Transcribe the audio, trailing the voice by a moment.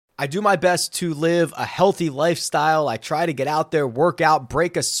I do my best to live a healthy lifestyle. I try to get out there, work out,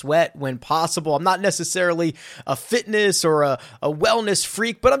 break a sweat when possible. I'm not necessarily a fitness or a wellness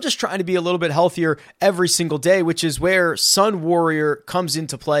freak, but I'm just trying to be a little bit healthier every single day, which is where Sun Warrior comes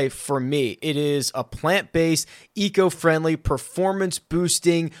into play for me. It is a plant-based, eco-friendly,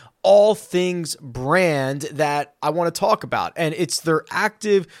 performance-boosting, all things brand that I want to talk about. And it's their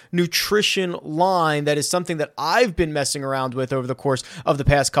active nutrition line that is something that I've been messing around with over the course of the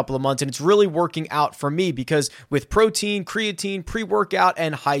past couple of months. And it's really working out for me because with protein, creatine, pre-workout,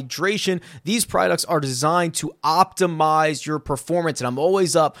 and hydration, these products are designed to optimize your performance. And I'm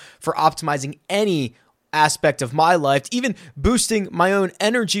always up for optimizing any aspect of my life, even boosting my own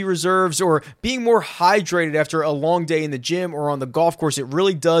energy reserves or being more hydrated after a long day in the gym or on the golf course. It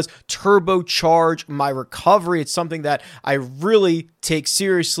really does turbocharge my recovery. It's something that I really take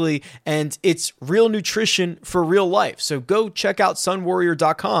seriously, and it's real nutrition for real life. So go check out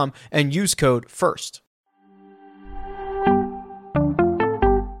sunwarrior.com and use code FIRST.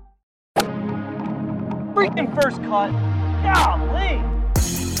 Freaking first cut. Golly.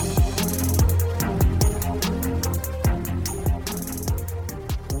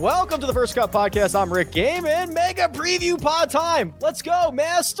 Welcome to the First Cut Podcast. I'm Rick Game and mega preview pod time. Let's go,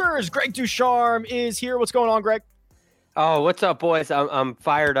 Masters. Greg Ducharme is here. What's going on, Greg? Oh, what's up, boys? I'm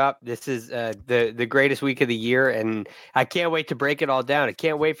fired up. This is the greatest week of the year, and I can't wait to break it all down. I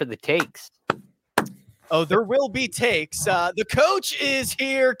can't wait for the takes. Oh, there will be takes. The coach is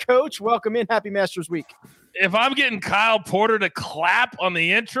here. Coach, welcome in. Happy Masters Week. If I'm getting Kyle Porter to clap on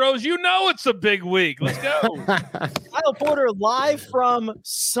the intros, you know it's a big week. Let's go. Kyle Porter live from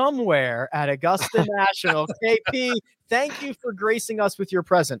somewhere at Augusta National. KP, thank you for gracing us with your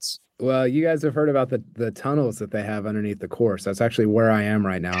presence. Well, you guys have heard about the tunnels that they have underneath the course. That's actually where I am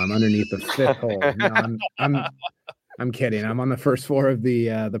right now. I'm underneath the fifth hole. No, I'm kidding. I'm on the first floor of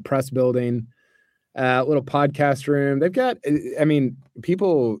the press building, little podcast room. They've got, I mean,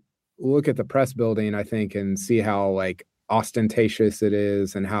 people look at the press building, I think, and see how like ostentatious it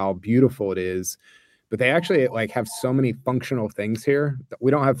is and how beautiful it is. But they actually like have so many functional things here. We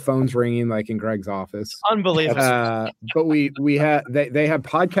don't have phones ringing like in Greg's office. Unbelievable. But we have they have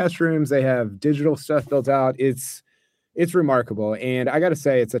podcast rooms. They have digital stuff built out. It's remarkable, and I got to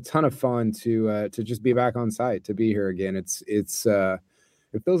say, it's a ton of fun to just be back on site, to be here again. It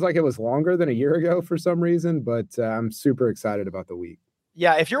feels like it was longer than a year ago for some reason, but I'm super excited about the week.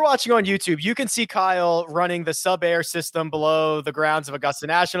 Yeah, if you're watching on YouTube, you can see Kyle running the sub-air system below the grounds of Augusta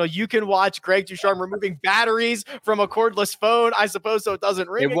National. You can watch Greg Ducharme removing batteries from a cordless phone, I suppose, so it doesn't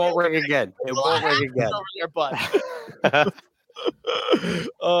ring. It won't ring again. It won't ring again.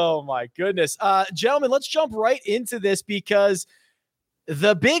 Oh, my goodness. Gentlemen, let's jump right into this because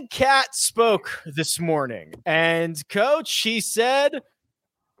the big cat spoke this morning. And, Coach, he said,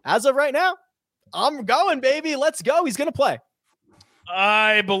 as of right now, I'm going, baby. Let's go. He's going to play.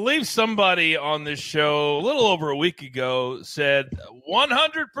 I believe somebody on this show a little over a week ago said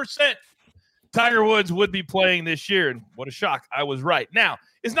 100% Tiger Woods would be playing this year. And what a shock. I was right. Now,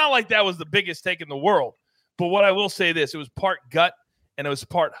 it's not like that was the biggest take in the world. But what I will say this, it was part gut and it was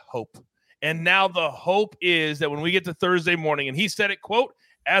part hope. And now the hope is that when we get to Thursday morning, and he said it, quote,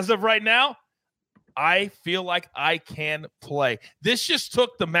 as of right now, I feel like I can play. This just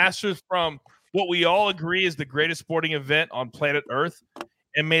took the Masters from what we all agree is the greatest sporting event on planet Earth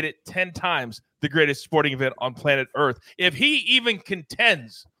and made it 10 times the greatest sporting event on planet Earth. If he even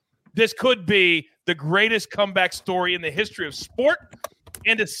contends, this could be the greatest comeback story in the history of sport.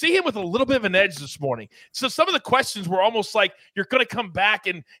 And to see him with a little bit of an edge this morning. So some of the questions were almost like you're going to come back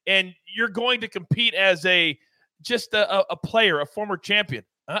and you're going to compete as a player, a former champion.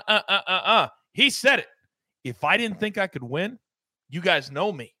 He said it. If I didn't think I could win, you guys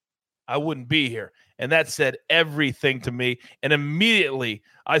know me, I wouldn't be here. And that said everything to me. And immediately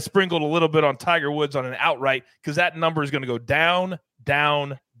I sprinkled a little bit on Tiger Woods on an outright because that number is going to go down,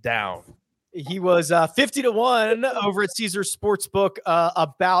 down, down. He was 50-1 over at Caesars Sportsbook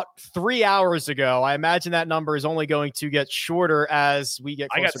about 3 hours ago. I imagine that number is only going to get shorter as we get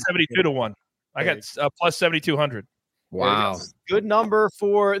closer. I got 72-1. I got plus 7,200. Wow. Good number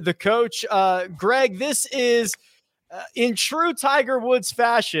for the coach. Greg, this is in true Tiger Woods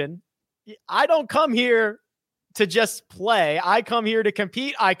fashion. I don't come here to just play. I come here to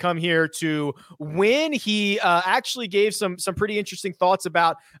compete. I come here to win. He actually gave some pretty interesting thoughts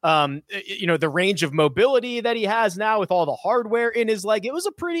about, the range of mobility that he has now with all the hardware in his leg. It was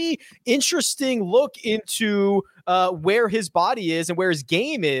a pretty interesting look into where his body is and where his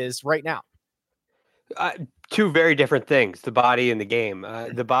game is right now. Two very different things, the body and the game.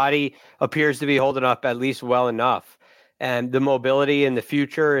 The body appears to be holding up at least well enough. And the mobility in the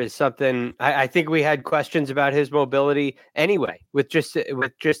future is something I think we had questions about his mobility anyway, with just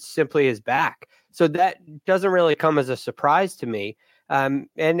simply his back. So that doesn't really come as a surprise to me. And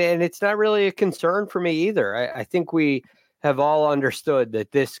it's not really a concern for me either. I think we have all understood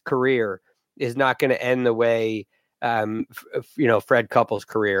that this career is not going to end the way, Fred Couples'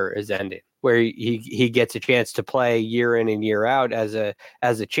 career is ending, where he gets a chance to play year in and year out as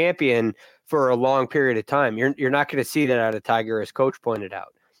a champion for a long period of time. You're not going to see that out of Tiger, as Coach pointed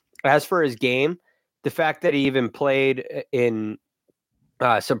out. As for his game, the fact that he even played in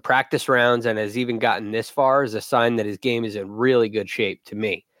some practice rounds and has even gotten this far is a sign that his game is in really good shape to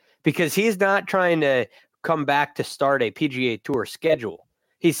me, because he's not trying to come back to start a PGA Tour schedule.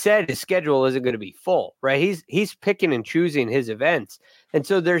 He said his schedule isn't going to be full, right? He's picking and choosing his events. And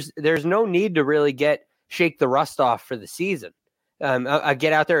so there's no need to really shake the rust off for the season. I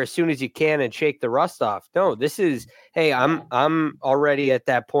get out there as soon as you can and shake the rust off. No, this is, hey, I'm already at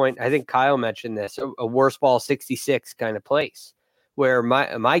that point. I think Kyle mentioned this, a worst ball 66 kind of place where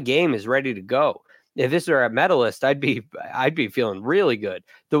my game is ready to go. If this were a medalist, I'd be feeling really good.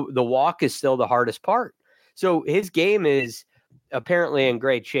 The walk is still the hardest part. So his game is apparently in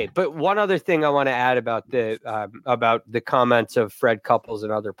great shape. But one other thing I want to add about the comments of Fred Couples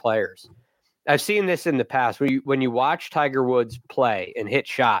and other players. I've seen this in the past. When you watch Tiger Woods play and hit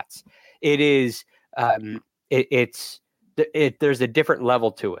shots, there's a different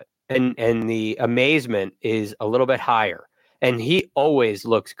level to it, and the amazement is a little bit higher. And he always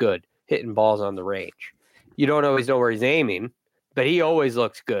looks good hitting balls on the range. You don't always know where he's aiming, but he always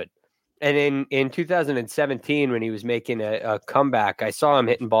looks good. And in 2017, when he was making a comeback, I saw him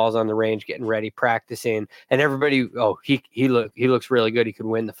hitting balls on the range, getting ready, practicing, and everybody, he looks really good. He could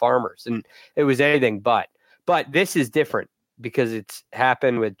win the Farmers, and it was anything but. But this is different because it's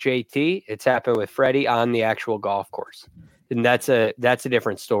happened with JT, it's happened with Freddie on the actual golf course, and that's a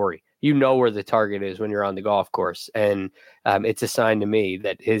different story. You know where the target is when you're on the golf course, and it's a sign to me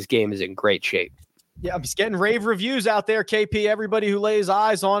that his game is in great shape. Yeah, he's getting rave reviews out there, KP. Everybody who lays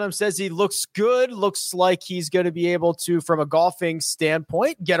eyes on him says he looks good, looks like he's going to be able to, from a golfing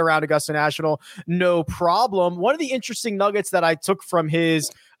standpoint, get around Augusta National, no problem. One of the interesting nuggets that I took from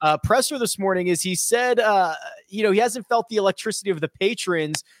his presser this morning is he said, he hasn't felt the electricity of the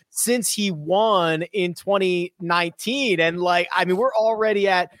patrons since he won in 2019. And we're already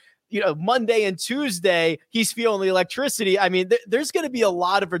at, Monday and Tuesday, he's feeling the electricity. I mean, there's going to be a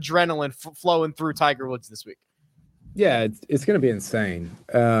lot of adrenaline flowing through Tiger Woods this week. Yeah, it's going to be insane.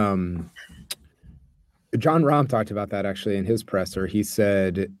 John Rahm talked about that actually in his presser. He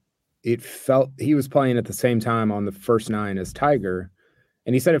said it felt he was playing at the same time on the first 9 as Tiger.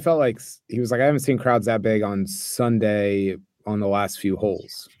 And he said it felt like he was like, I haven't seen crowds that big on Sunday on the last few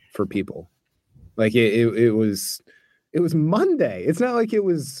holes for people. Like it was Monday. It's not like it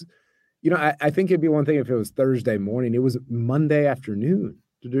was, I think it'd be one thing if it was Thursday morning. It was Monday afternoon.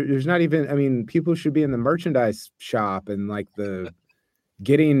 There's not even, people should be in the merchandise shop and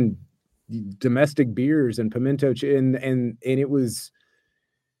getting domestic beers and pimento and it was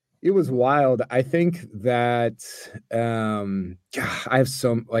wild. I think that I have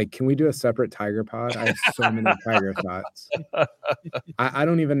can we do a separate Tiger pod? I have so many Tiger thoughts. I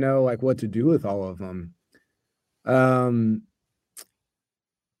don't even know what to do with all of them.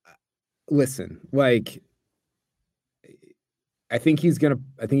 Listen, I think he is going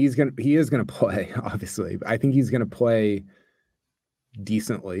to play, obviously. I think he's going to play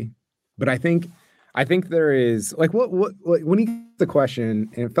decently, but I think there is when he gets the question,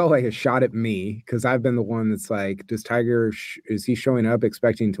 and it felt like a shot at me because I've been the one that's like, does Tiger, is he showing up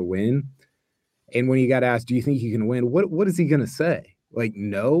expecting to win? And when he got asked, do you think he can win? What is he going to say?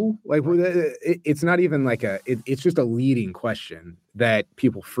 No, it's not even it's just a leading question that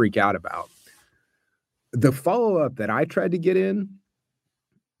people freak out about. The follow-up that I tried to get in,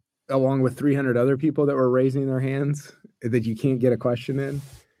 along with 300 other people that were raising their hands that you can't get a question in,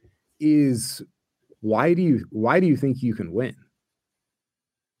 is why do you think you can win?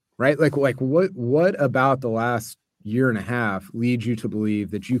 Right? What about the last year and a half leads you to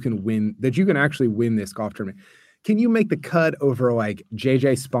believe that you can win, that you can actually win this golf tournament? Can you make the cut over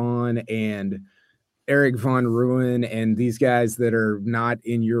JJ Spawn and Eric Von Ruin and these guys that are not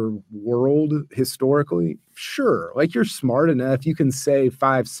in your world historically? Sure. You're smart enough. You can say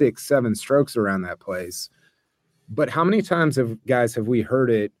 5, 6, 7 strokes around that place. But how many times have we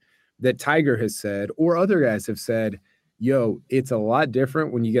heard it that Tiger has said, or other guys have said, yo, it's a lot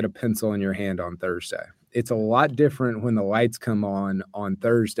different when you get a pencil in your hand on Thursday. It's a lot different when the lights come on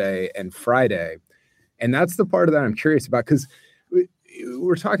Thursday and Friday. And that's the part of that I'm curious about, because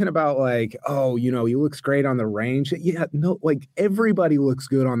we're talking about like, oh, he looks great on the range. Yeah, no, like everybody looks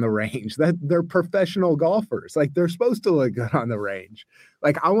good on the range. That they're professional golfers. Like they're supposed to look good on the range.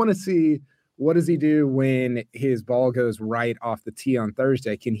 Like I want to see, what does he do when his ball goes right off the tee on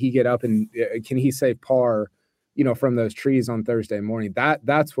Thursday? Can he get up and can he save par, from those trees on Thursday morning?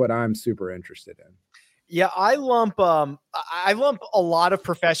 That's what I'm super interested in. Yeah, I lump a lot of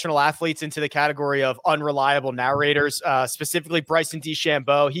professional athletes into the category of unreliable narrators, specifically Bryson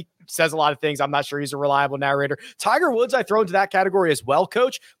DeChambeau. He says a lot of things. I'm not sure he's a reliable narrator. Tiger Woods, I throw into that category as well,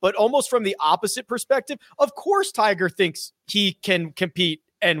 Coach, but almost from the opposite perspective. Of course, Tiger thinks he can compete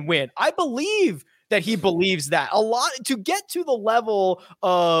and win. I believe that he believes that a lot to get to the level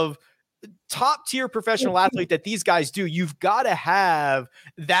of top tier professional athlete that these guys do. You've got to have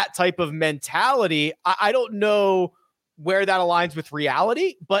that type of mentality. I don't know where that aligns with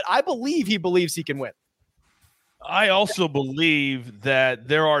reality, but I believe he believes he can win. I also believe that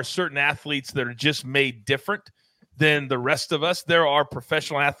there are certain athletes that are just made different than the rest of us. There are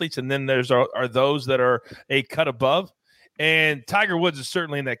professional athletes, and then there's are those that are a cut above. And Tiger Woods is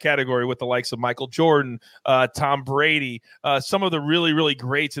certainly in that category with the likes of Michael Jordan, Tom Brady, some of the really, really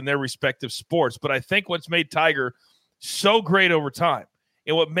greats in their respective sports. But I think what's made Tiger so great over time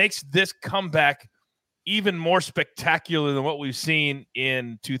and what makes this comeback even more spectacular than what we've seen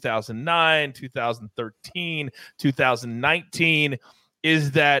in 2009, 2013, 2019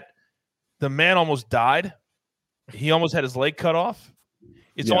 is that the man almost died. He almost had his leg cut off.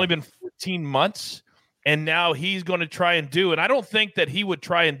 It's only been 14 months. And now he's going to try and do, and I don't think that he would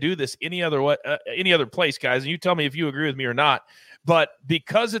try and do this any other place, guys. And you tell me if you agree with me or not. But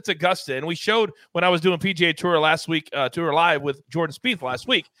because it's Augusta, and we showed when I was doing PGA Tour last week, Tour Live with Jordan Spieth last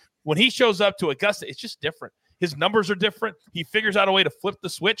week, when he shows up to Augusta, it's just different. His numbers are different. He figures out a way to flip the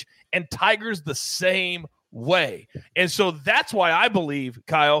switch, and Tiger's the same way. And so that's why I believe,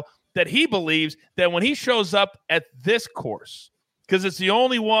 Kyle, that he believes that when he shows up at this course, because it's the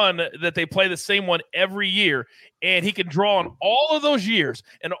only one that they play the same one every year, and he can draw on all of those years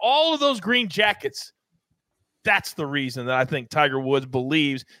and all of those green jackets. That's the reason that I think Tiger Woods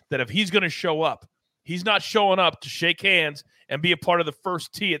believes that if he's going to show up, he's not showing up to shake hands and be a part of the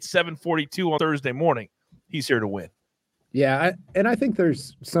first tee at 7:42 on Thursday morning. He's here to win. Yeah, I think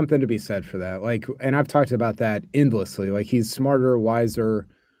there's something to be said for that. Like, and I've talked about that endlessly. Like, he's smarter, wiser,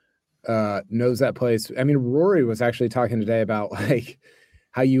 knows that place. I mean, Rory was actually talking today about like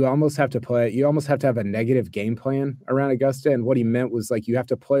how you almost have to have a negative game plan around Augusta. And what he meant was like, you have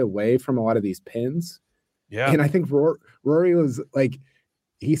to play away from a lot of these pins. Yeah. And I think Rory was like,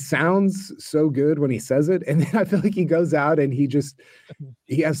 he sounds so good when he says it. And then I feel like he goes out and he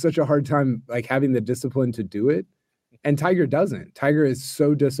has such a hard time like having the discipline to do it. And Tiger doesn't. Tiger is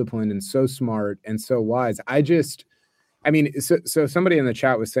so disciplined and so smart and so wise. So somebody in the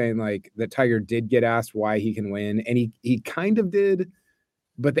chat was saying like that Tiger did get asked why he can win, and he kind of did,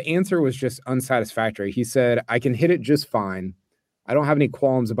 but the answer was just unsatisfactory. He said, I can hit it just fine. I don't have any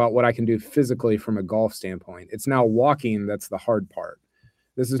qualms about what I can do physically from a golf standpoint. It's now walking that's the hard part.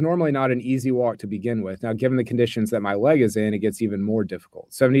 This is normally not an easy walk to begin with. Now, given the conditions that my leg is in, it gets even more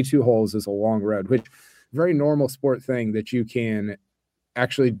difficult. 72 holes is a long road, which very normal sport thing that you can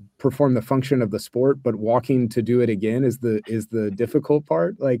actually perform the function of the sport, but walking to do it again is the difficult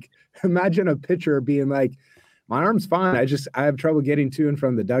part. Like, imagine a pitcher being like, my arm's fine, I have trouble getting to and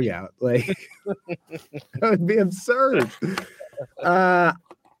from the dugout. Like, that would be absurd. I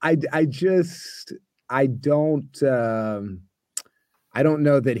don't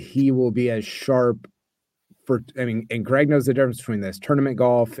know that he will be as sharp and Greg knows the difference between this tournament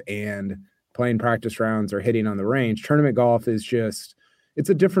golf and playing practice rounds or hitting on the range. Tournament golf is just, it's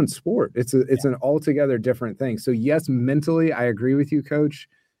a different sport. It's an altogether different thing. So yes, mentally, I agree with you, Coach.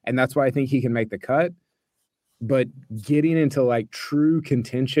 And that's why I think he can make the cut. But getting into like true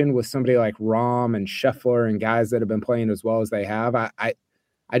contention with somebody like Rahm and Scheffler and guys that have been playing as well as they have, I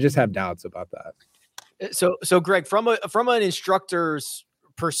just have doubts about that. So Greg, from an instructor's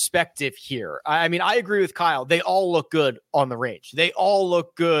perspective here, I mean, I agree with Kyle. They all look good on the range. They all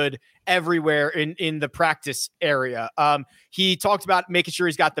look good everywhere in the practice area. He talked about making sure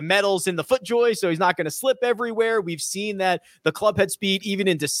he's got the metals in the FootJoy, so he's not going to slip everywhere. We've seen that the club head speed, even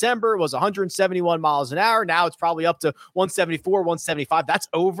in December, was 171 miles an hour. Now it's probably up to 174, 175. That's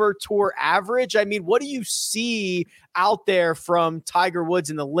over tour average. I mean, what do you see out there from Tiger Woods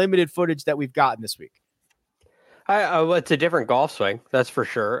in the limited footage that we've gotten this week? Well, it's a different golf swing, that's for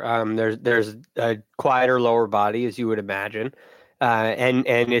sure. There's a quieter lower body, as you would imagine, and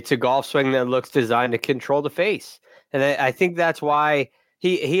it's a golf swing that looks designed to control the face. And I think that's why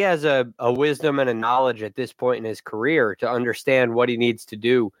he has a wisdom and a knowledge at this point in his career to understand what he needs to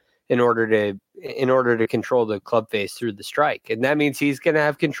do in order to control the club face through the strike. And that means he's going to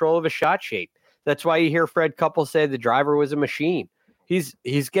have control of a shot shape. That's why you hear Fred Couples say the driver was a machine. He's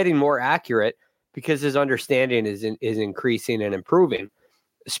getting more accurate because his understanding is increasing and improving.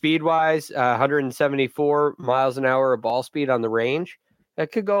 Speed-wise, 174 miles an hour of ball speed on the range.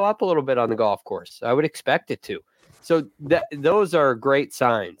 That could go up a little bit on the golf course. I would expect it to. So those are great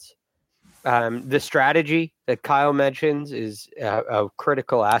signs. The strategy that Kyle mentions is a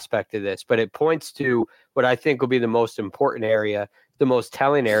critical aspect of this, but it points to what I think will be the most important area, the most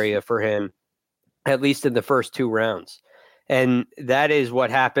telling area for him, at least in the first 2 rounds. And that is what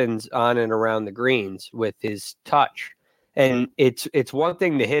happens on and around the greens with his touch. And it's one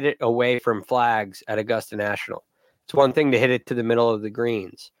thing to hit it away from flags at Augusta National. It's one thing to hit it to the middle of the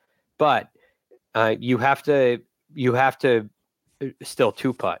greens, but you have to still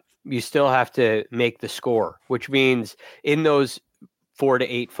 2-putt. You still have to make the score, which means in those 4 to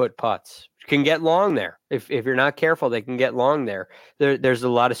 8 foot putts can get long there. If you're not careful, they can get long there. There's a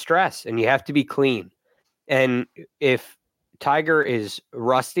lot of stress, and you have to be clean. And if Tiger is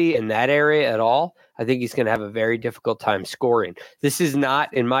rusty in that area at all, I think he's going to have a very difficult time scoring. This is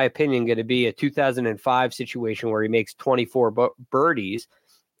not, in my opinion, going to be a 2005 situation where he makes 24 birdies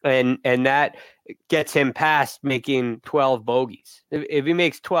and that gets him past making 12 bogeys. If he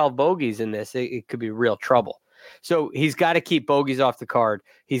makes 12 bogeys in this, it could be real trouble. So he's got to keep bogeys off the card.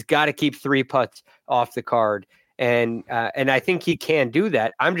 He's got to keep 3 putts off the card. And I think he can do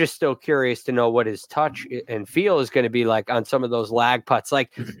that. I'm just still curious to know what his touch and feel is going to be like on some of those lag putts.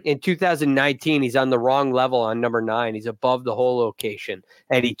 Like in 2019, he's on the wrong level on number 9. He's above the hole location,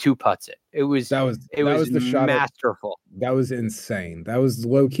 and he 2-putts it. It was the shot masterful. That was insane. That was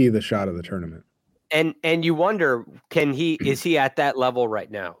low key the shot of the tournament. And you wonder, is he at that level right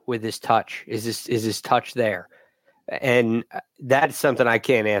now with his touch? Is his touch there? And that's something I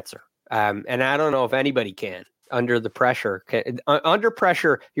can't answer. And I don't know if anybody can. Under the pressure, under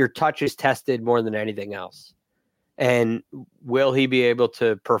pressure, your touch is tested more than anything else. And will he be able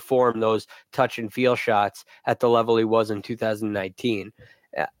to perform those touch and feel shots at the level he was in 2019?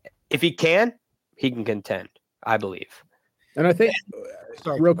 If he can contend, I believe. And I think,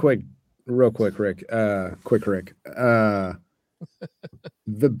 real quick, Rick, Rick.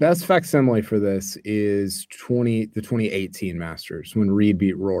 The best facsimile for this is the 2018 Masters when Reed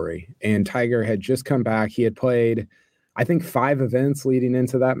beat Rory, and Tiger had just come back. He had played, I think, 5 events leading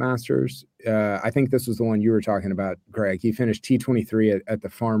into that Masters. I think this was the one you were talking about, Greg. He finished T23 at the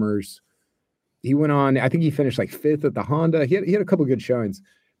Farmers. He went on, I think he finished like 5th at the Honda. He had a couple good showings,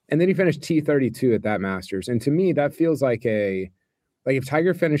 and then he finished T32 at that Masters. And to me, that feels like if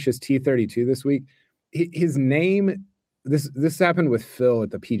Tiger finishes T32 this week, his name. This happened with Phil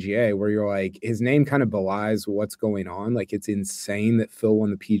at the PGA, where you're like, his name kind of belies what's going on. Like, it's insane that Phil won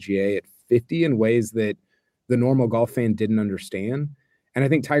the PGA at 50 in ways that the normal golf fan didn't understand. And I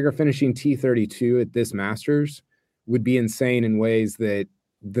think Tiger finishing T32 at this Masters would be insane in ways that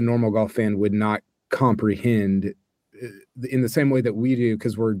the normal golf fan would not comprehend in the same way that we do,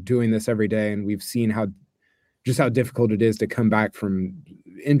 because we're doing this every day and we've seen how difficult it is to come back from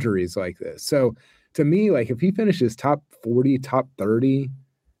injuries like this. So to me, like, if he finishes top 40, top 30,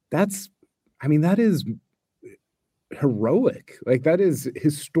 that is heroic. Like, that is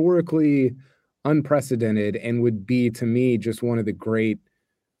historically unprecedented and would be, to me, just one of the great,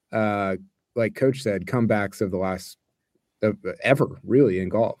 like Coach said, comebacks of the last ever, really, in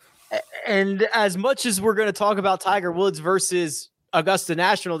golf. And as much as we're going to talk about Tiger Woods versus Augusta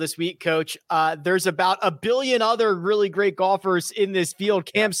National this week, Coach, there's about a billion other really great golfers in this field.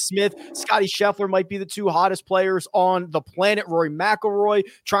 Cam Smith, Scotty Scheffler might be the 2 hottest players on the planet. Rory McIlroy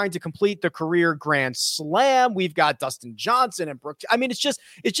trying to complete the career Grand Slam. We've got Dustin Johnson and Brooke. I mean, it's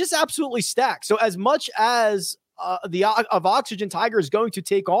just absolutely stacked. So as much as the of oxygen Tiger is going to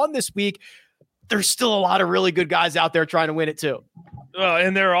take on this week, there's still a lot of really good guys out there trying to win it too.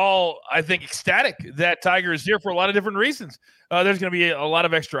 And they're all, I think, ecstatic that Tiger is here for a lot of different reasons. There's going to be a lot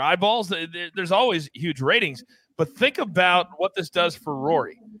of extra eyeballs. There's always huge ratings. But think about what this does for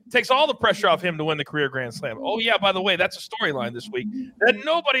Rory. It takes all the pressure off him to win the career Grand Slam. Oh, yeah, by the way, that's a storyline this week that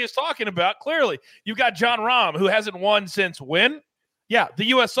nobody is talking about, clearly. You've got Jon Rahm, who hasn't won since when? Yeah, the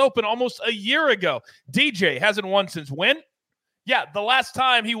U.S. Open almost a year ago. DJ hasn't won since when? Yeah, the last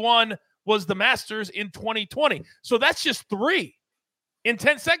time he won was the Masters in 2020. So that's just 3 in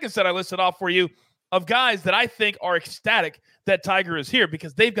 10 seconds that I listed off for you of guys that I think are ecstatic that Tiger is here,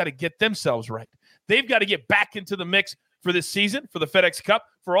 because they've got to get themselves right. They've got to get back into the mix for this season, for the FedEx Cup,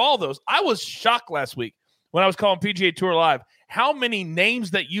 for all those. I was shocked last week when I was calling PGA Tour Live how many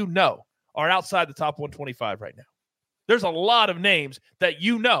names that you know are outside the top 125 right now. There's a lot of names that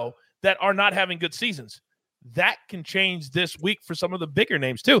you know that are not having good seasons. That can change this week for some of the bigger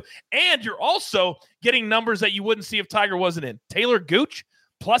names too. And you're also getting numbers that you wouldn't see if Tiger wasn't in. Taylor Gooch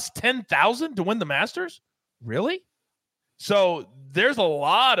plus 10,000 to win the Masters? Really? So there's a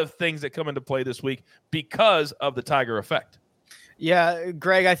lot of things that come into play this week because of the Tiger effect. Yeah,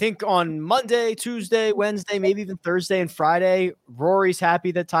 Greg, I think on Monday, Tuesday, Wednesday, maybe even Thursday and Friday, Rory's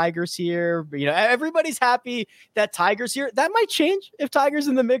happy that Tiger's here. You know, everybody's happy that Tiger's here. That might change if Tiger's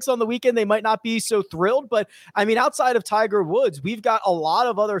in the mix on the weekend. They might not be so thrilled. But, I mean, outside of Tiger Woods, we've got a lot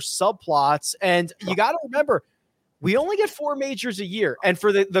of other subplots. And you got to remember, we only get 4 majors a year. And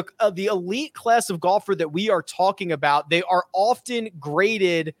for the elite class of golfer that we are talking about, they are often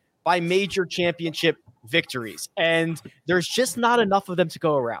graded by major championship victories. And there's just not enough of them to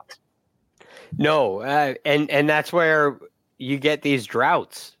go around. No. And that's where you get these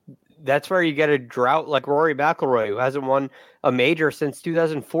droughts. That's where you get a drought like Rory McIlroy, who hasn't won a major since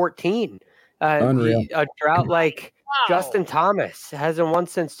 2014. Unreal. A drought like Justin Thomas hasn't won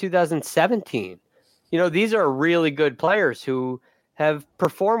since 2017. You know, these are really good players who have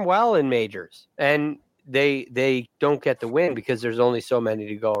performed well in majors, and they don't get the win because there's only so many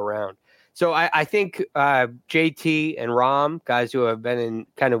to go around. So I think JT and Rahm, guys who have been in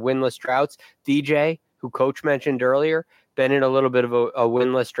kind of winless droughts, DJ, who Coach mentioned earlier, been in a little bit of a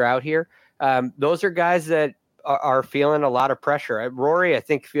winless drought here. Those are guys that are feeling a lot of pressure. Rory, I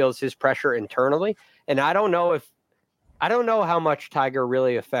think, feels his pressure internally, and I don't know how much Tiger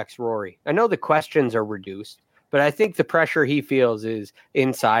really affects Rory. I know the questions are reduced, but I think the pressure he feels is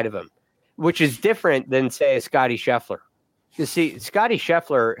inside of him, which is different than, say, a Scottie Scheffler. You see, Scottie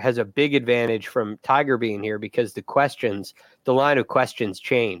Scheffler has a big advantage from Tiger being here because the line of questions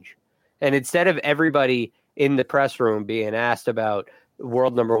change. And instead of everybody in the press room being asked about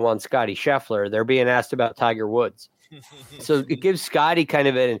world number 1 Scottie Scheffler, they're being asked about Tiger Woods. So it gives Scottie kind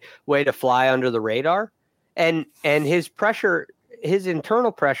of a way to fly under the radar. And his pressure, his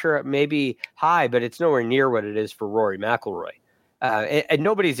internal pressure may be high, but it's nowhere near what it is for Rory McIlroy. And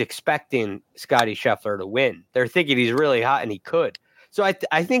nobody's expecting Scottie Scheffler to win. They're thinking he's really hot and he could. So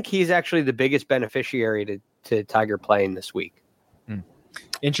I think he's actually the biggest beneficiary to Tiger playing this week.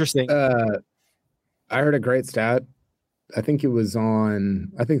 Interesting. I heard a great stat. I think it was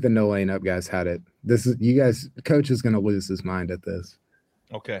I think the No Lane Up guys had it. Coach is going to lose his mind at this.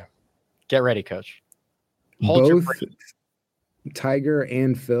 Okay. Get ready, Coach. Hold Both Tiger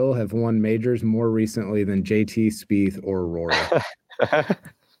and Phil have won majors more recently than JT, Spieth, or Rory.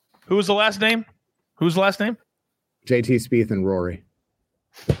 Who was the last name? JT, Spieth, and Rory.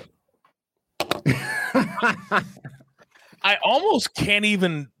 I almost can't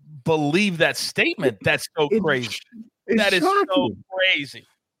even believe that statement. That's so crazy. That is shocking. So crazy.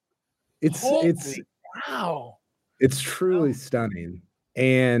 It's wow. It's truly stunning.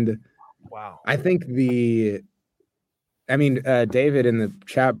 And wow. I think David in the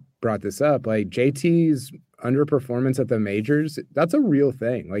chat brought this up. Like JT's underperformance at the majors, that's a real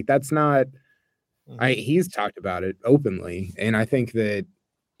thing. Like that's not. He's talked about it openly, and I think that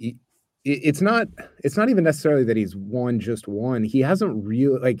it's not even necessarily that he's just won. He hasn't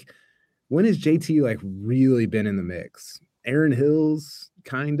really when has JT really been in the mix? Aaron Hills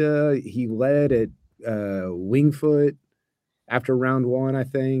kinda. He led at Wingfoot after round 1, I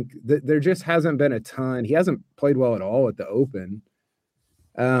think. There just hasn't been a ton. He hasn't played well at all at the Open.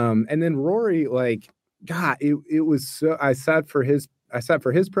 And then Rory, it was so. I sat for his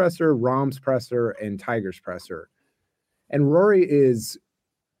presser, Rahm's presser, and Tiger's presser. And Rory is,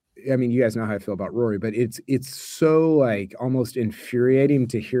 you guys know how I feel about Rory, but it's so almost infuriating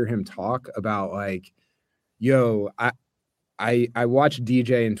to hear him talk about I watched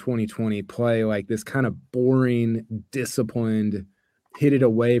DJ in 2020 play this kind of boring, disciplined, hit it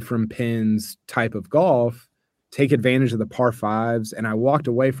away from pins type of golf, take advantage of the par 5s. And I walked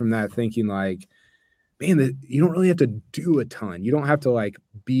away from that thinking man, you don't really have to do a ton. You don't have to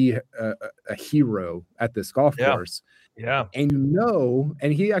be a hero at this golf course. Yeah. And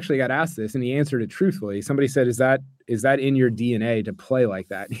and he actually got asked this and he answered it truthfully. Somebody said, is that in your DNA to play like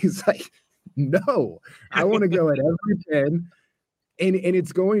that? And he's like, no, I want to go at every pin. And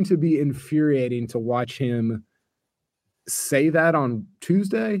it's going to be infuriating to watch him say that on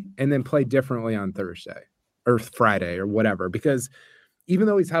Tuesday and then play differently on Thursday or Friday or whatever, because even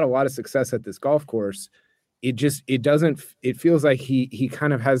though he's had a lot of success at this golf course, it feels like he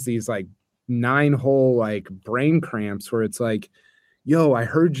kind of has these 9-hole brain cramps where it's yo, I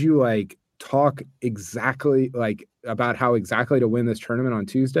heard you talk exactly about how exactly to win this tournament on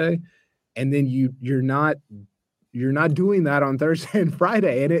Tuesday. And then you're not you're not doing that on Thursday and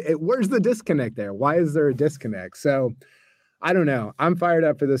Friday. And where's the disconnect there? Why is there a disconnect? So I don't know. I'm fired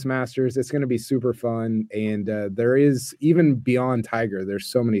up for this Masters. It's going to be super fun. And there is, even beyond Tiger, there's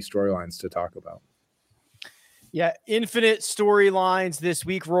so many storylines to talk about. Yeah, infinite storylines this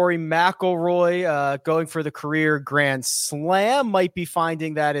week. Rory McIlroy going for the career Grand Slam, might be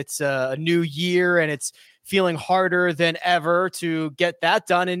finding that it's a new year and it's feeling harder than ever to get that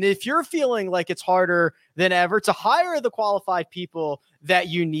done. And if you're feeling like it's harder than ever to hire the qualified people that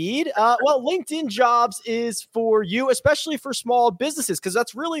you need, well, LinkedIn Jobs is for you, especially for small businesses, because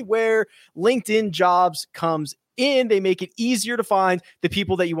that's really where LinkedIn Jobs comes in. They make it easier to find the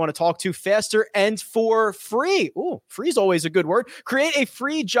people that you want to talk to faster and for free. Ooh, free is always a good word. Create a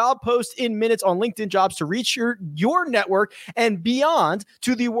free job post in minutes on LinkedIn Jobs to reach your network and beyond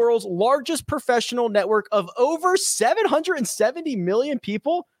to the world's largest professional network of over 770 million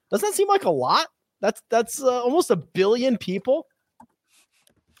people. Doesn't that seem like a lot? That's almost 1 billion people.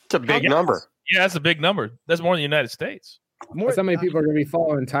 It's a big number. Yeah, that's a big number. That's more than the United States. That's how many people are going to be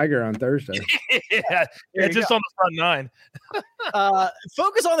following Tiger on Thursday. Yeah, just on the front nine.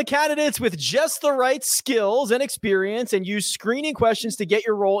 Focus on the candidates with just the right skills and experience and use screening questions to get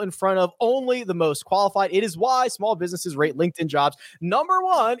your role in front of only the most qualified. It is why small businesses rate LinkedIn Jobs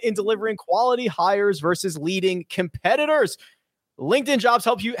 #1 in delivering quality hires versus leading competitors. LinkedIn Jobs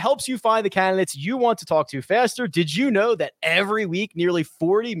helps you find the candidates you want to talk to faster. Did you know that every week, nearly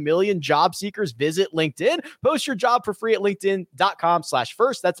 40 million job seekers visit LinkedIn? Post your job for free at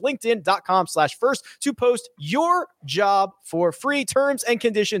linkedin.com/first. That's linkedin.com/first to post your job for free. Terms and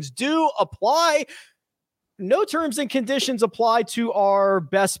conditions do apply. No terms and conditions apply to our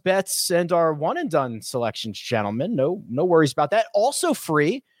best bets and our one and done selections, gentlemen. No worries about that. Also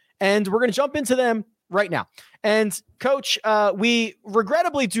free. And we're going to jump into them right now. And Coach, we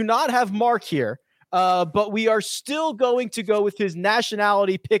regrettably do not have Mark here, but we are still going to go with his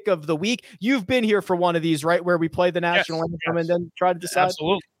nationality pick of the week. You've been here for one of these, right? Where we play the national anthem and then try to decide.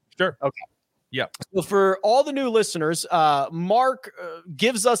 Absolutely. Sure. Okay. Yeah. So for all the new listeners, Mark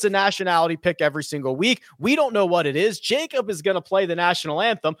gives us a nationality pick every single week. We don't know what it is. Jacob is going to play the national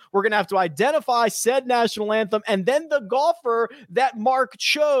anthem. We're going to have to identify said national anthem and then the golfer that Mark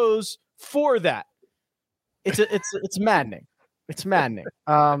chose for that. It's maddening. It's maddening.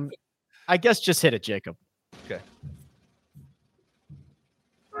 I guess just hit it, Jacob. Okay.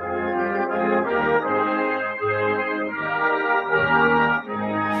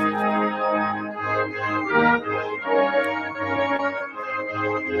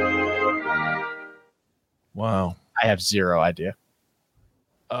 Wow. I have zero idea.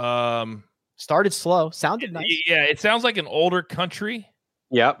 Started slow. Sounded nice. Yeah, it sounds like an older country.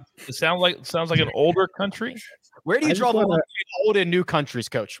 Yep. It sounds like an older country. Where do you draw the line between old and new countries,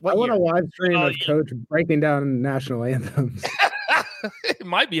 Coach? I want a live stream of Coach breaking down national anthems. It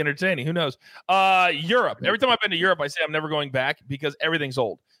might be entertaining. Who knows? Europe. Every time I've been to Europe, I say I'm never going back because everything's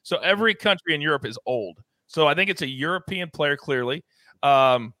old. So every country in Europe is old. So I think it's a European player, clearly.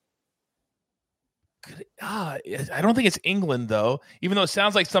 I don't think it's England, though, even though it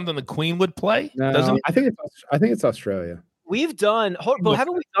sounds like something the Queen would play. No, doesn't it? I think it's Australia. We've done, but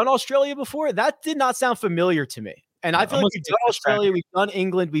haven't we done Australia before? That did not sound familiar to me. And I feel like we've done Australia, we've done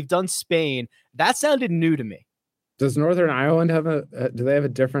England, we've done Spain. That sounded new to me. Does Northern Ireland have do they have a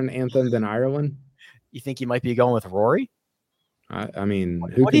different anthem than Ireland? You think you might be going with Rory? I mean,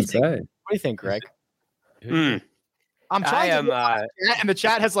 who can say? What do you think, Greg? Hmm. I'm trying to and the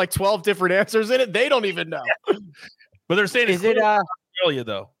chat has like 12 different answers in it. They don't even know. But they're saying is it Australia,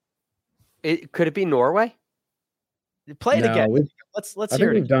 though? Could it be Norway? Play it again. Let's I hear think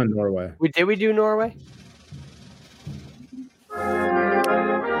it. we've done Norway. Did we do Norway? I'm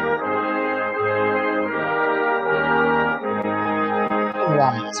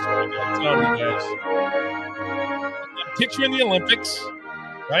picturing the Olympics,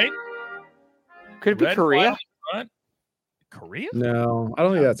 right? Could it be Korea? Korea? No, I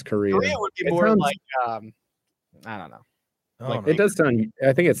don't think that's Korea. Korea would be more like I don't know. Oh, It does sound.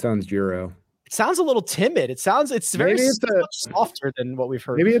 I think it sounds Euro. It sounds a little timid. It's very much softer than what we've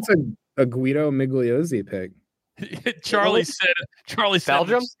heard. Maybe before. it's a Guido Migliozzi pick. Charlie said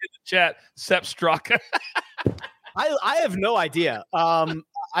Belgium? in the chat, Sepp Straka. I have no idea.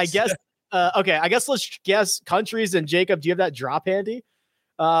 I guess okay, I guess let's guess countries. And Jacob, do you have that drop handy?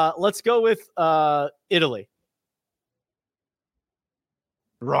 Let's go with Italy.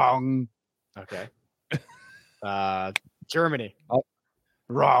 Wrong. Okay. Germany.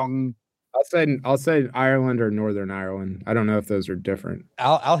 Wrong. I'll say Ireland or Northern Ireland. I don't know if those are different.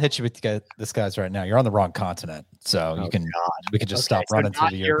 I'll hit you with this guy's right now. You're on the wrong continent, so we could just stop running through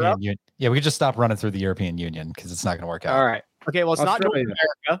the European Union. Yeah, we could just stop running through the European Union because it's not going to work out. All right. Okay. Well, it's Australia. not North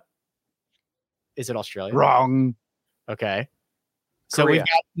America. Is it Australia? Wrong. Okay. So Korea.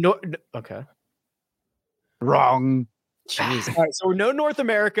 we've got okay. Wrong. Jeez. All right. So no North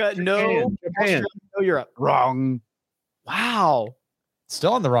America, no Japan. Australia, no Europe. Wrong. Wow.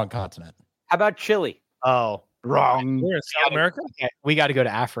 Still on the wrong continent. How about Chile? Oh, Wrong. We're in South America. okay. We got to go to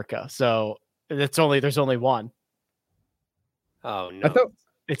Africa. So there's only one. Oh no. I thought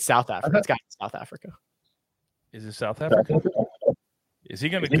It's South Africa. It's got to be South Africa. Is it South Africa? Is he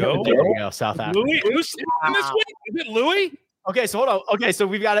going to go? There you go, South Africa. Louis? Who's in this week? Is it Louis? Okay, so hold on. Okay, so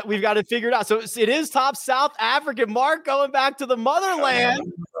we've got to figure it out. So it is top South African. Mark going back to the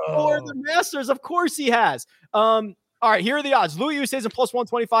motherland for the Masters. Of course he has. All right, here are the odds. Louis Oosthuizen plus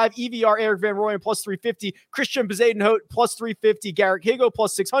 125, EVR Eric Van Rooyen plus 350, Christian Bezuidenhout plus 350, Garrett Higo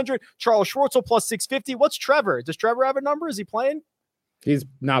plus 600, Charles Schwartzel plus 650. What's Trevor? Does Trevor have a number? Is he playing? he's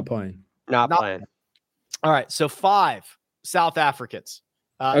not playing. Not playing. All right, so 5 South Africans.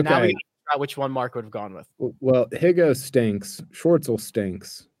 Now we Okay. got to figure out which one Mark would have gone with. Well, Higo stinks. Schwartzel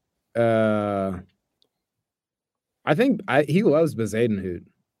stinks. I think he loves Bezuidenhout.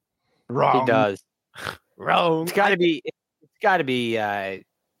 He does. Wrong. It's got to be. It's got to be.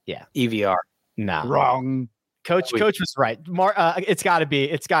 EVR. Nah. Wrong. Coach was right. It's got to be.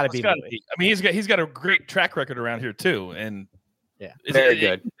 It's got to be. Gotta Louis. be. I mean, he's got a great track record around here too, and Yeah. Very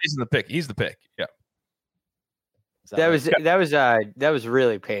good. He's the pick. He's the pick. Yeah, That was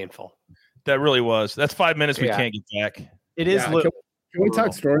really painful. that really was. That's 5 minutes we Yeah. can't get back. It is. Yeah, Louis. Can we talk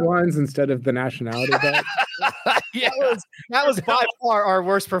storylines instead of the nationality bet? Yeah, That was by far our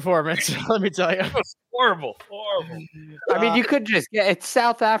worst performance. Let me tell you. that was horrible. I mean, you could just. Yeah, it's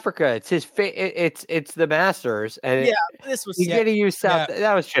South Africa. It's his. It's the Masters, and Yeah, this was. you get to use South.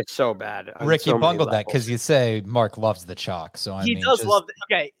 That was just so bad. on Rick, so you many bungled that levels. because you say Mark loves the chalk. So I He mean, does just love.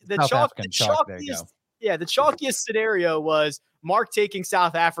 The South chalk. The African chalk. There you chalkiest. go. Yeah, the chalkiest scenario was Mark taking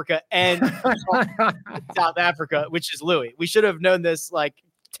South Africa and South Africa, which is Louis. We should have known this like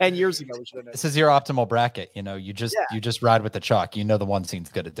 10 years ago. We should have known. This is your optimal bracket. You know, you just ride with the chalk. You know the one team's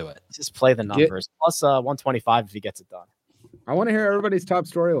going to do it. Just play the numbers. Plus 125 if he gets it done. I want to hear everybody's top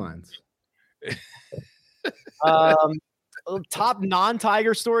storylines. Top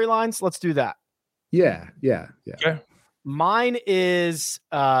non-Tiger storylines. Let's do that. Yeah. Okay. Mine is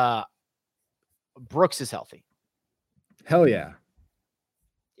Brooks is healthy. Hell yeah.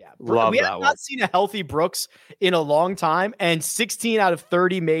 Yeah, Love we that have one. not seen a healthy Brooks in a long time, and 16 out of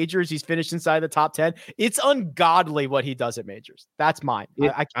 30 majors, he's finished inside the top 10. It's ungodly what he does at majors. That's mine.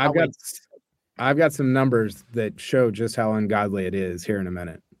 I can't I've got some numbers that show just how ungodly it is here in a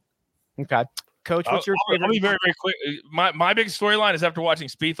minute. Okay, Coach, what's your favorite? I'll be very, very quick. My big storyline is after watching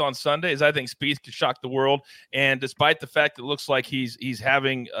Spieth on Sunday is I think Spieth could shock the world. And despite the fact it looks like he's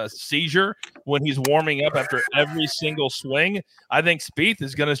having a seizure when he's warming up after every single swing, I think Spieth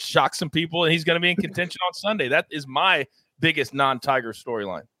is going to shock some people and he's going to be in contention on Sunday. That is my biggest non-Tiger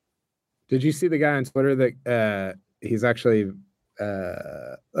storyline. Did you see the guy on Twitter that he's actually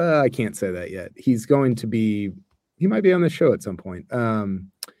I can't say that yet. He might be on the show at some point.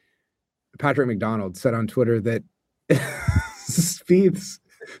 Patrick McDonald said on Twitter that Spieth's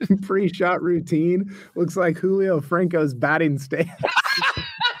pre-shot routine looks like Julio Franco's batting stance.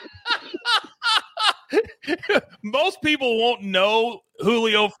 Most people won't know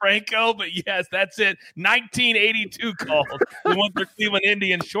Julio Franco, but yes, that's it. 1982 called. They want their Cleveland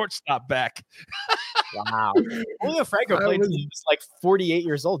Indians shortstop back. Wow. Julio Franco played till he was like 48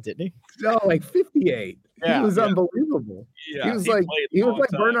 years old, didn't he? No, like 58. Yeah, he was unbelievable. Yeah, he was like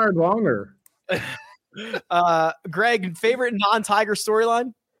Bernard Longer. Greg, favorite non-Tiger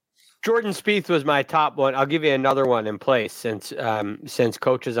storyline? Jordan Spieth was my top one. I'll give you another one in place since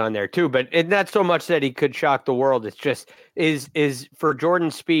Coach is on there too. But it's not so much that he could shock the world. It's just is for Jordan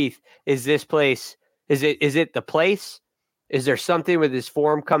Spieth. Is this place? Is it the place? Is there something with his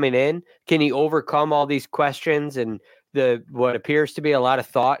form coming in? Can he overcome all these questions and what appears to be a lot of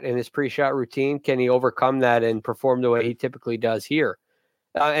thought in his pre-shot routine? Can he overcome that and perform the way he typically does here?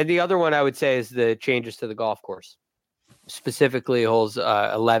 And the other one I would say is the changes to the golf course, specifically holes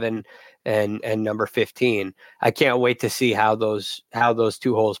 11 and number 15. I can't wait to see how those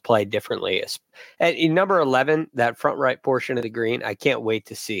two holes play differently. And in number 11, that front right portion of the green, I can't wait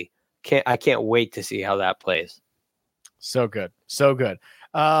to see. I can't wait to see how that plays. So good. So good.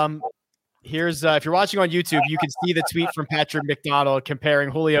 Here's if you're watching on YouTube, you can see the tweet from Patrick McDonald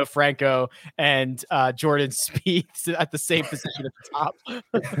comparing Julio Franco and Jordan Spieth at the same position at the top.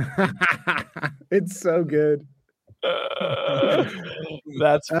 It's so good.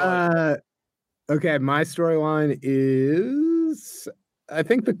 That's fun. Okay. My storyline is, I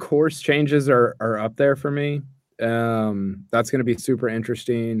think the course changes are up there for me. That's going to be super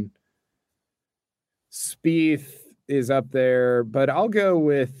interesting. Spieth is up there, but I'll go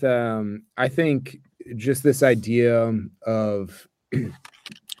with I think just this idea of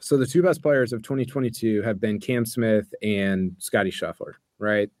so the two best players of 2022 have been Cam Smith and Scotty Scheffler,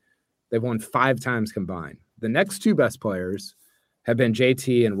 right? They've won 5 times combined. The next two best players have been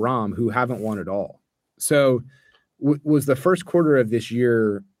JT and Rahm, who haven't won at all. So was the first quarter of this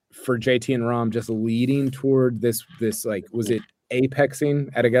year for JT and Rahm just leading toward this like, was it apexing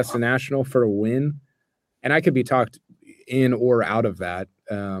at Augusta National for a win? And I could be talked in or out of that.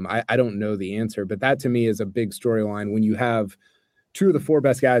 I don't know the answer, but that to me is a big storyline when you have 2 of the 4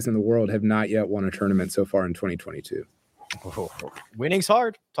 best guys in the world have not yet won a tournament so far in 2022. Winning's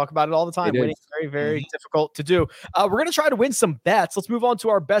hard. Talk about it all the time. Winning's very, very difficult to do. We're going to try to win some bets. Let's move on to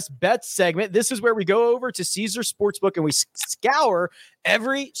our best bets segment. This is where we go over to Caesar Sportsbook and we scour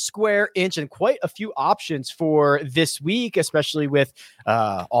every square inch and quite a few options for this week, especially with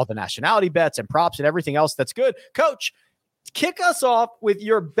all the nationality bets and props and everything else that's good. Coach, kick us off with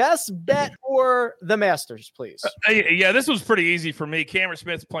your best bet for the Masters, please. Yeah, this was pretty easy for me. Cameron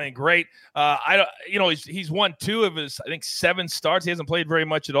Smith's playing great. He's won 2 of his, I think, 7 starts. He hasn't played very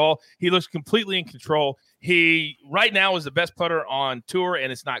much at all. He looks completely in control. He right now is the best putter on tour,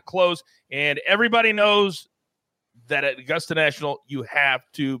 and it's not close. And everybody knows that at Augusta National, you have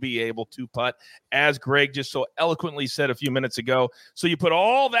to be able to putt, as Greg just so eloquently said a few minutes ago. So you put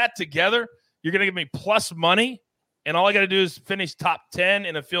all that together, you're going to give me plus money. And all I got to do is finish top 10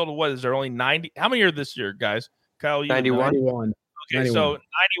 in a field of what? Is there only 90? How many are this year, guys? Kyle, 91. Okay, 91. So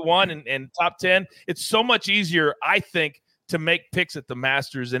 91 and top 10. It's so much easier, I think, to make picks at the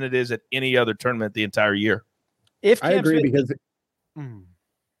Masters than it is at any other tournament the entire year. I agree because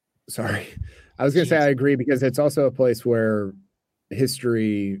sorry. I was going to say I agree because it's also a place where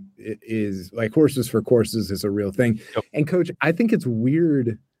history is like horses for courses is a real thing. Yep. And Coach, I think it's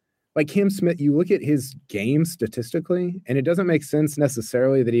weird. Like Cam Smith, you look at his game statistically, and it doesn't make sense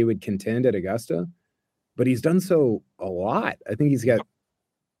necessarily that he would contend at Augusta, but he's done so a lot. I think he's got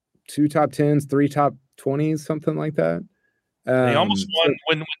 2 top 10s, 3 top 20s, something like that. He almost won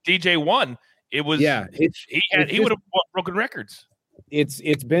when DJ won. It was he would have broken records.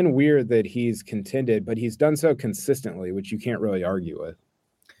 It's been weird that he's contended, but he's done so consistently, which you can't really argue with.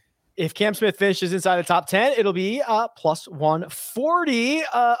 If Cam Smith finishes inside the top 10, it'll be plus 140.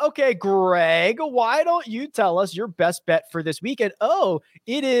 Okay, Greg, why don't you tell us your best bet for this weekend? Oh,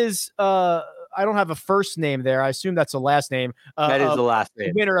 it is I don't have a first name there. I assume that's a last name. That is the last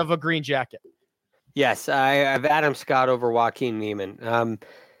name. Winner of a green jacket. Yes, I have Adam Scott over Joaquin Niemann. A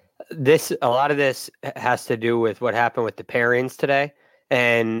lot of this has to do with what happened with the pairings today.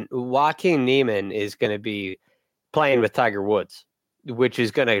 And Joaquin Niemann is going to be playing with Tiger Woods, which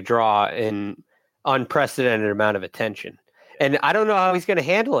is going to draw an unprecedented amount of attention. And I don't know how he's going to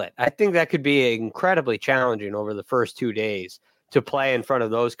handle it. I think that could be incredibly challenging over the first 2 days to play in front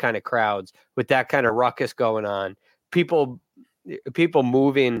of those kind of crowds with that kind of ruckus going on. People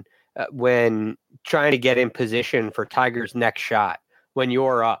moving when trying to get in position for Tiger's next shot when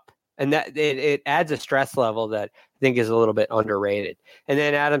you're up. And that it adds a stress level that I think is a little bit underrated. And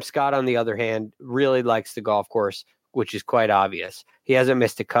then Adam Scott, on the other hand, really likes the golf course, which is quite obvious. He hasn't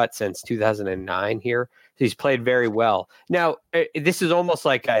missed a cut since 2009 here. So he's played very well. Now, this is almost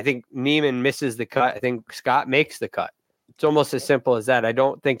like I think Niemann misses the cut. I think Scott makes the cut. It's almost as simple as that. I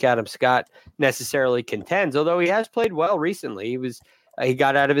don't think Adam Scott necessarily contends, although he has played well recently. He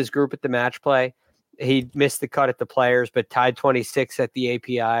got out of his group at the match play. He missed the cut at the Players, but tied 26 at the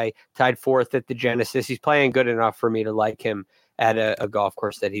API, tied 4th at the Genesis. He's playing good enough for me to like him at a golf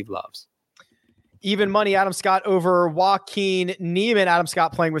course that he loves. Even money, Adam Scott over Joaquin Niemann. Adam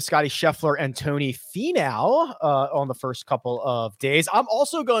Scott playing with Scotty Scheffler and Tony Finau on the first couple of days. I'm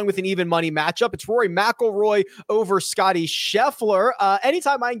also going with an even money matchup. It's Rory McIlroy over Scotty Scheffler.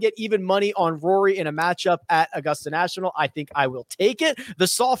 Anytime I can get even money on Rory in a matchup at Augusta National, I think I will take it. The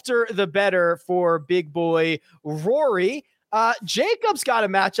softer, the better for big boy Rory. Jacob's got a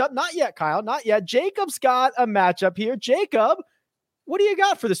matchup. Not yet, Kyle. Not yet. Jacob's got a matchup here. Jacob, what do you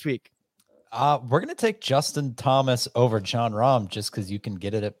got for this week? We're going to take Justin Thomas over Jon Rahm just because you can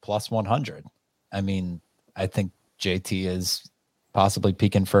get it at plus 100. I mean, I think JT is possibly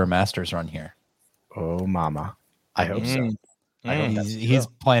peaking for a Masters run here. Oh, mama. I hope so. He's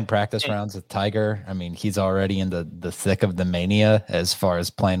playing practice rounds with Tiger. I mean, he's already in the thick of the mania as far as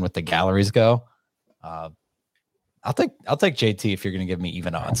playing with the galleries go. I'll take JT if you're going to give me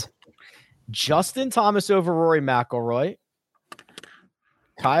even odds. Justin Thomas over Rory McIlroy.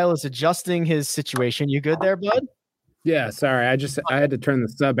 Kyle is adjusting his situation. You good there, bud? Yeah, sorry. I had to turn the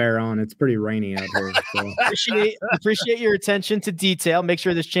sub air on. It's pretty rainy out here. So. Appreciate your attention to detail. Make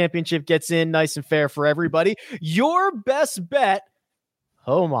sure this championship gets in nice and fair for everybody. Your best bet,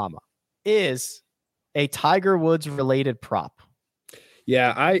 oh mama, is a Tiger Woods related prop.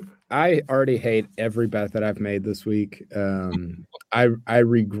 Yeah, I already hate every bet that I've made this week. I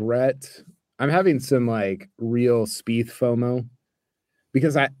regret. I'm having some like real Spieth FOMO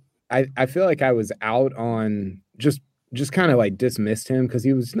because I feel like I was out on just kind of like dismissed him because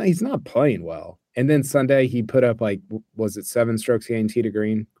he's not playing well. And then Sunday he put up like, was it 7 strokes gained tee to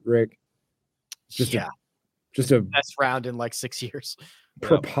green, Rick? Just a best round in like 6 years.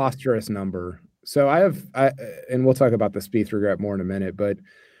 Preposterous number. So and we'll talk about the Spieth regret more in a minute, but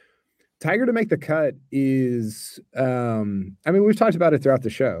Tiger to make the cut is, I mean, we've talked about it throughout the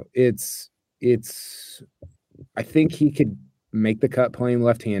show. I think he could make the cut playing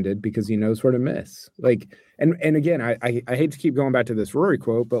left-handed because he knows where to miss. Like, and again, I hate to keep going back to this Rory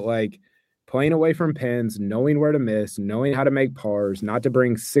quote, but like playing away from pins, knowing where to miss, knowing how to make pars, not to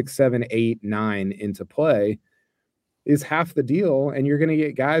bring 6, 7, 8, 9 into play is half the deal. And you're going to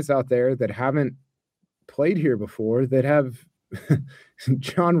get guys out there that haven't played here before that have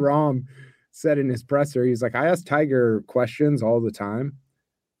John Rahm said in his presser, he's like, I ask Tiger questions all the time.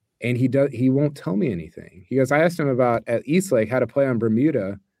 And he won't tell me anything. He goes, I asked him about at Eastlake how to play on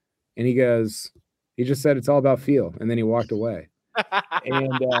Bermuda. And he goes, he just said it's all about feel. And then he walked away.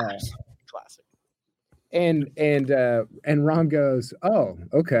 And classic. And Rahm goes, oh,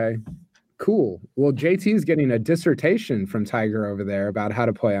 okay, cool. Well, JT's getting a dissertation from Tiger over there about how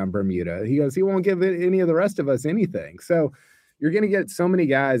to play on Bermuda. He goes, he won't give any of the rest of us anything. So you're going to get so many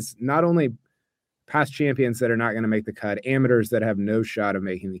guys, not only past champions that are not going to make the cut, amateurs that have no shot of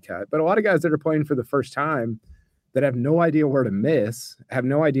making the cut, but a lot of guys that are playing for the first time that have no idea where to miss, have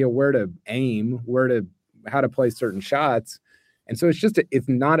no idea where to aim, how to play certain shots. And so it's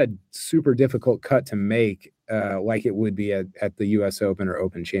not a super difficult cut to make like it would be at the US Open or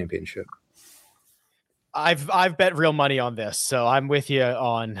Open Championship. I've bet real money on this, so I'm with you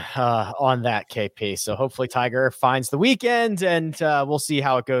on that, KP. So hopefully Tiger finds the weekend, and we'll see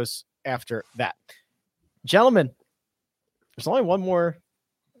how it goes after that. Gentlemen, there's only one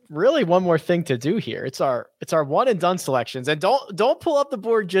more thing to do here. It's our one and done selections, and don't pull up the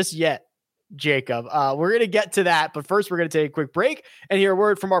board just yet, Jacob. We're going to get to that, but first we're going to take a quick break and hear a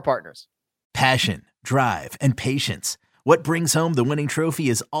word from our partners. Passion, drive, and patience. What brings home the winning trophy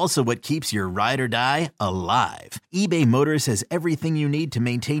is also what keeps your ride or die alive. eBay Motors has everything you need to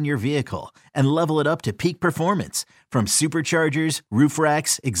maintain your vehicle and level it up to peak performance, from superchargers, roof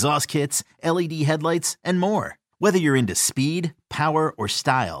racks, exhaust kits, LED headlights, and more. Whether you're into speed, power, or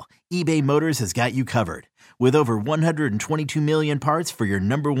style, eBay Motors has got you covered. With over 122 million parts for your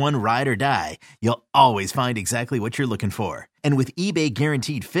number one ride or die, you'll always find exactly what you're looking for. And with eBay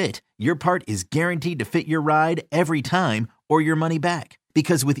Guaranteed Fit, your part is guaranteed to fit your ride every time or your money back.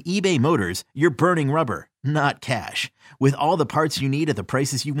 Because with eBay Motors, you're burning rubber, not cash. With all the parts you need at the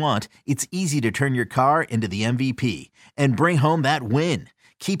prices you want, it's easy to turn your car into the MVP and bring home that win.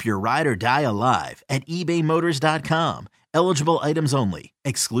 Keep your ride or die alive at ebaymotors.com. Eligible items only.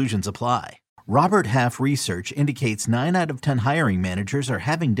 Exclusions apply. Robert Half research indicates 9 out of 10 hiring managers are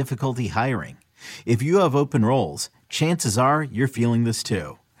having difficulty hiring. If you have open roles, chances are you're feeling this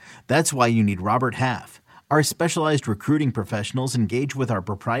too. That's why you need Robert Half. Our specialized recruiting professionals engage with our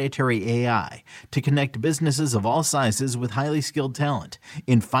proprietary AI to connect businesses of all sizes with highly skilled talent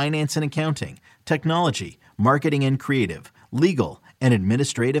in finance and accounting, technology, marketing and creative, legal, and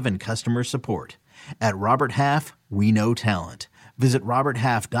administrative and customer support. At Robert Half, we know talent. Visit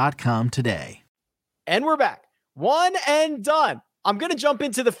roberthalf.com today. And we're back. One and done. I'm going to jump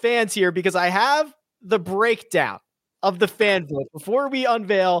into the fans here because I have the breakdown of the fan vote before we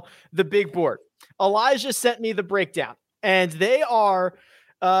unveil the big board. Elijah sent me the breakdown, and they are,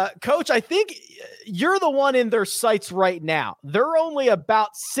 Coach, I think you're the one in their sights right now. They're only about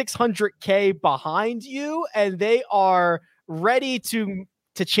 600K behind you, and they are ready to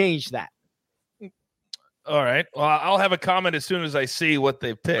change that. All right. Well, I'll have a comment as soon as I see what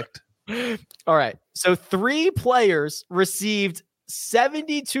they've picked. All right. So 3 players received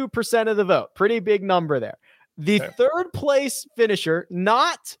 72% of the vote. Pretty big number there. The third place finisher,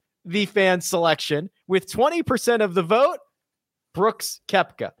 not the fan selection, with 20% of the vote, Brooks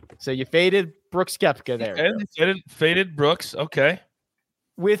Koepka. So you faded Brooks Koepka there. And faded Brooks. Okay.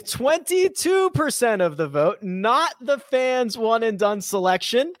 With 22% of the vote, not the fans' one and done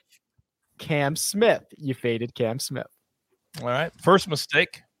selection, Cam Smith. You faded Cam Smith. All right. First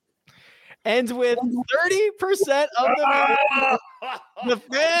mistake. And with 30% of the vote, the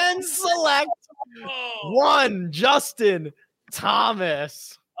fans select one Justin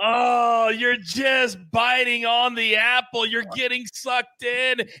Thomas. Oh, you're just biting on the apple. You're getting sucked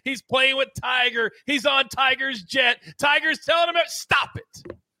in. He's playing with Tiger. He's on Tiger's jet. Tiger's telling him, stop it.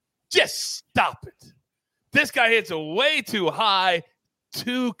 Just stop it. This guy hits way too high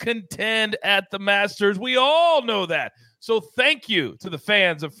to contend at the Masters. We all know that. So thank you to the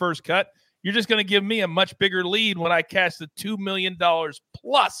fans of First Cut. You're just going to give me a much bigger lead when I cash the $2 million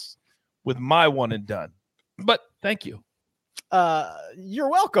plus with my one and done. But thank you. You're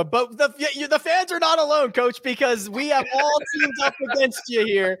welcome. But the fans are not alone, Coach, because we have all teamed up against you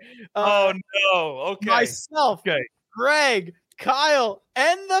here. Oh, no. Okay. Myself, Greg, Kyle,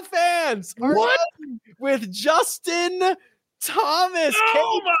 and the fans are with Justin Thomas.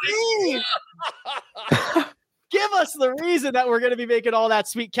 Oh, my God. Give us the reason that we're going to be making all that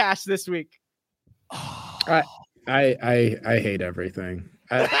sweet cash this week. I hate everything.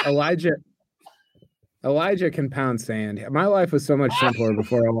 Elijah can pound sand. My life was so much simpler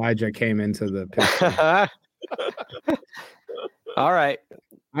before Elijah came into the picture. All right.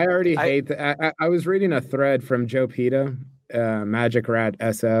 I already hate that. I was reading a thread from Joe Pita, Magic Rat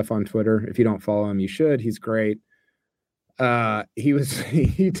SF on Twitter. If you don't follow him, you should. He's great.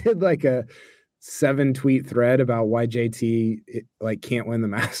 He did like a 7-tweet thread about why JT can't win the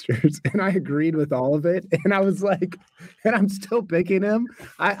Masters, and I agreed with all of it. And I was like, and I'm still picking him.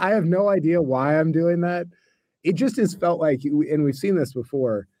 I have no idea why I'm doing that. It just has felt like, and we've seen this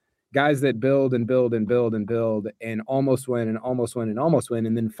before, guys that build and build and build and build and almost win and almost win and almost win,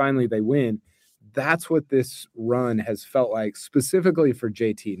 and then finally they win. That's what this run has felt like, specifically for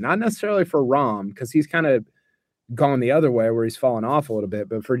JT, not necessarily for Rahm, because he's kind of gone the other way where he's fallen off a little bit,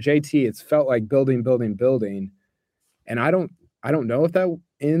 but for JT, it's felt like building. And I don't know if that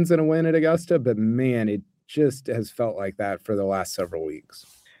ends in a win at Augusta, but man, it just has felt like that for the last several weeks.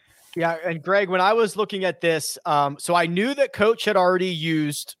 Yeah. And Greg, when I was looking at this, so I knew that Coach had already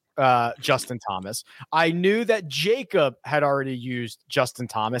used Justin Thomas. I knew that Jacob had already used Justin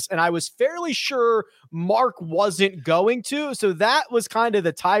Thomas, and I was fairly sure Mark wasn't going to. So that was kind of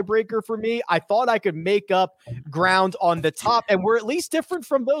the tiebreaker for me. I thought I could make up ground on the top, and we're at least different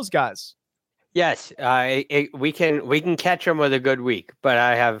from those guys. Yes, we can catch them with a good week, but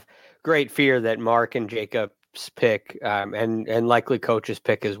I have great fear that Mark and Jacob's pick and likely Coach's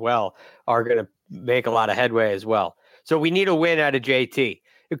pick as well are going to make a lot of headway as well. So we need a win out of JT.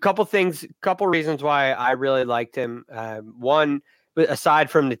 A couple reasons why I really liked him. One,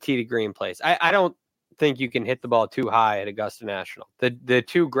 aside from the tee to green plays, I don't think you can hit the ball too high at Augusta National. The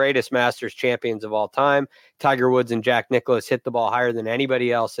two greatest Masters champions of all time, Tiger Woods and Jack Nicklaus, hit the ball higher than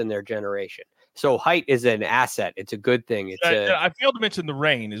anybody else in their generation. So height is an asset. It's a good thing. I failed to mention the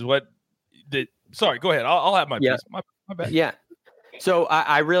rain is what. Sorry, go ahead. I'll have my piece. My bad. Yeah. So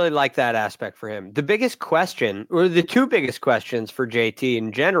I really like that aspect for him. The biggest question, or the two biggest questions for JT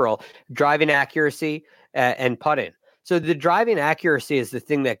in general, driving accuracy and putting. So the driving accuracy is the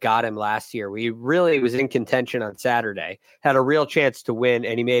thing that got him last year. We really was in contention on Saturday, had a real chance to win,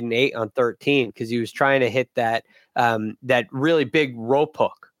 and he made an 8 on 13 because he was trying to hit that really big rope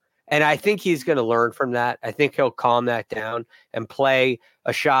hook. And I think he's going to learn from that. I think he'll calm that down and play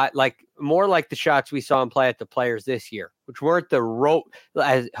a shot more like the shots we saw him play at the Players this year, which weren't the rope,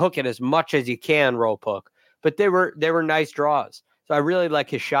 hook it as much as you can rope hook, but they were nice draws. So I really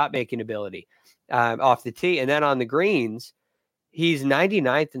like his shot making ability off the tee. And then on the greens, he's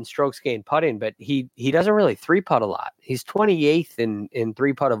 99th in strokes gained putting, but he doesn't really 3-putt a lot. He's 28th in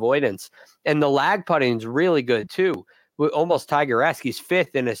 3-putt avoidance, and the lag putting is really good too. Almost Tiger-esque. He's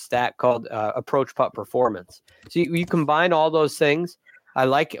 5th in a stat called approach putt performance. So you combine all those things. I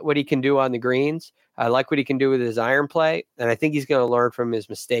like what he can do on the greens. I like what he can do with his iron play. And I think he's going to learn from his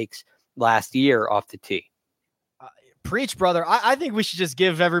mistakes last year off the tee. Preach, brother. I think we should just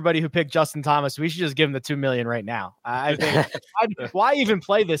give everybody who picked Justin Thomas, we should just give him the $2 million right now. I think why even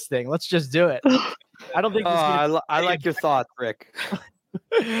play this thing? Let's just do it. I don't think I like your thoughts, Rick.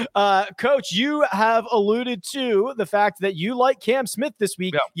 Coach, you have alluded to the fact that you like Cam Smith this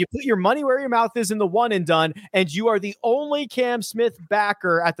week. Yep. You put your money where your mouth is in the one and done, and you are the only Cam Smith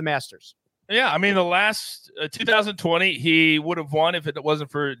backer at the Masters. Yeah, I mean, the last 2020, he would have won if it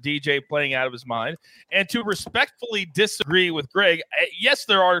wasn't for DJ playing out of his mind. And to respectfully disagree with Greg, yes,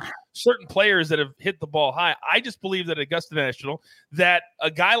 there are certain players that have hit the ball high. I just believe that at Augusta National, that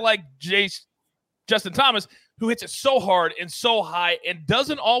a guy like Justin Thomas, who hits it so hard and so high and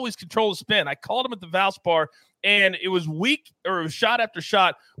doesn't always control the spin. I called him at the Valspar, and it was weak, or it was shot after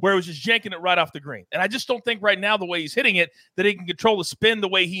shot where it was just yanking it right off the green. And I just don't think right now, the way he's hitting it, that he can control the spin the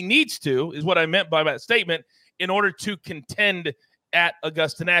way he needs to, is what I meant by that statement, in order to contend at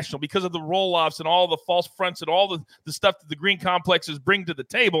Augusta National, because of the roll-offs and all the false fronts and all the stuff that the green complexes bring to the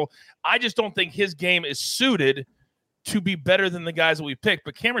table. I just don't think his game is suited to be better than the guys that we picked.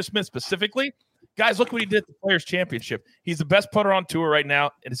 But Cameron Smith specifically, guys, look what he did at the Players' Championship. He's the best putter on tour right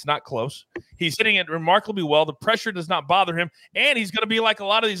now, and it's not close. He's hitting it remarkably well. The pressure does not bother him, and he's going to be like a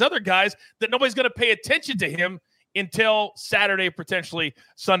lot of these other guys that nobody's going to pay attention to him until Saturday, potentially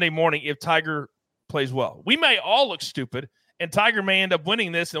Sunday morning, if Tiger plays well. We may all look stupid, and Tiger may end up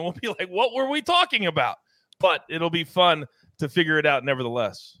winning this, and we'll be like, what were we talking about? But it'll be fun to figure it out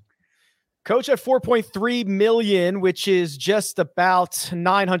nevertheless. Coach at $4.3 million, which is just about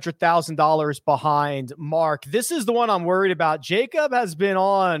 $900,000 behind Mark. This is the one I'm worried about. Jacob has been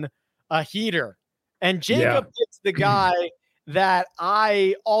on a heater, and Jacob is the guy that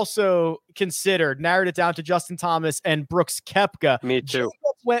I also considered, narrowed it down to Justin Thomas and Brooks Koepka. Me too.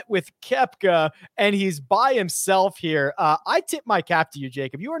 Jacob went with Koepka, and he's by himself here. I tip my cap to you,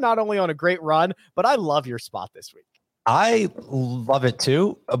 Jacob. You are not only on a great run, but I love your spot this week. I love it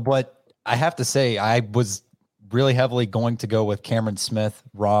too, but I have to say, I was really heavily going to go with Cameron Smith,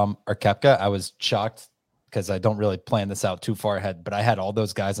 Rahm, or Koepka. I was shocked because I don't really plan this out too far ahead, but I had all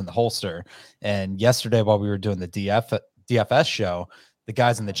those guys in the holster. And yesterday, while we were doing the DFS show, the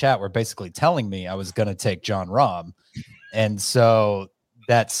guys in the chat were basically telling me I was going to take Jon Rahm. And so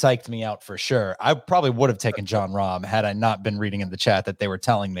that psyched me out for sure. I probably would have taken Jon Rahm had I not been reading in the chat that they were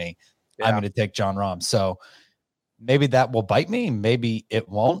telling me I'm going to take Jon Rahm. So maybe that will bite me. Maybe it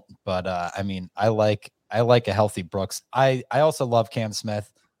won't. But I mean, I like a healthy Brooks. I also love Cam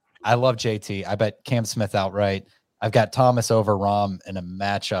Smith. I love JT. I bet Cam Smith outright. I've got Thomas over Rahm in a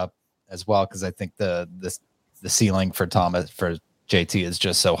matchup as well, because I think the ceiling for JT is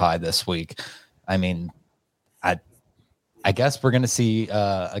just so high this week. I mean, I guess we're going to see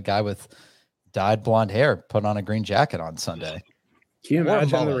a guy with dyed blonde hair put on a green jacket on Sunday. Can you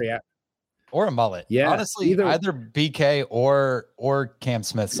imagine the reaction? Or a mullet. Yeah. Honestly, either BK or Cam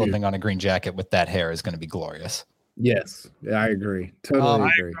Smith slipping on a green jacket with that hair is going to be glorious. Yes. Yeah, I agree.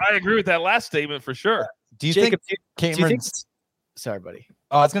 Totally agree. I agree with that last statement for sure. Do you think Cameron... Sorry, buddy.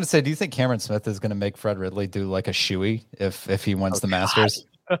 Oh, I was going to say, do you think Cameron Smith is going to make Fred Ridley do like a shoey if he wins the Masters?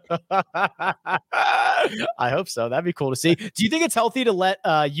 I hope so. That'd be cool to see. Do you think it's healthy to let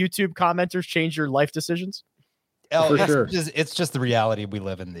YouTube commenters change your life decisions? Oh, for sure. It's just the reality we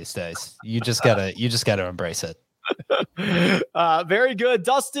live in these days. You just gotta embrace it. Very good.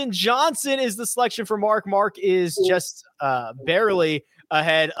 Dustin Johnson is the selection for Mark. Mark is just barely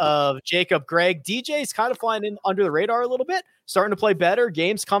ahead of Jacob. Greg, DJ's kind of flying in under the radar a little bit, starting to play better.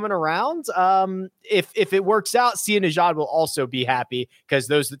 Games coming around. If it works out, Sia Nejad will also be happy because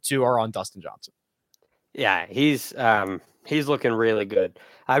those two are on Dustin Johnson. Yeah, he's looking really good.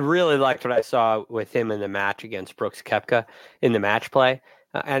 I really liked what I saw with him in the match against Brooks Koepka in the match play.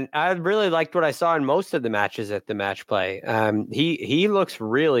 And I really liked what I saw in most of the matches at the match play. He looks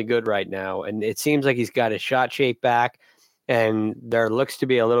really good right now, and it seems like he's got his shot shape back, and there looks to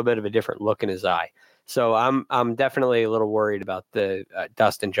be a little bit of a different look in his eye. So I'm definitely a little worried about the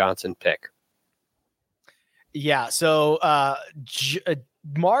Dustin Johnson pick. Yeah, so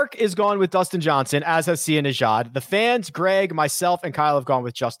Mark is gone with Dustin Johnson, as has Sia Nejad. The fans, Greg, myself, and Kyle have gone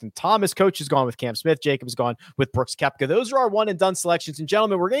with Justin Thomas. Coach has gone with Cam Smith. Jacob has gone with Brooks Koepka. Those are our one and done selections. And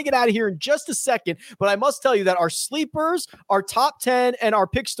gentlemen, we're going to get out of here in just a second, but I must tell you that our sleepers, our top 10, and our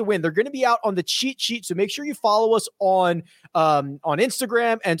picks to win, they're going to be out on the cheat sheet. So make sure you follow us on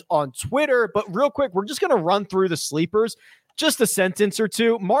Instagram and on Twitter. But real quick, we're just going to run through the sleepers. Just a sentence or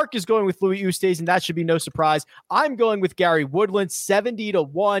two. Mark is going with Louis Oosthuizen, and that should be no surprise. I'm going with Gary Woodland,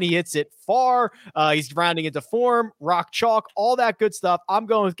 70-1. He hits it far. He's rounding into form, rock chalk, all that good stuff. I'm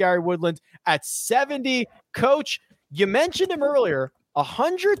going with Gary Woodland at 70. Coach, you mentioned him earlier,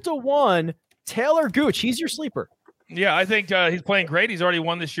 100-1. Taylor Gooch, he's your sleeper. Yeah, I think he's playing great. He's already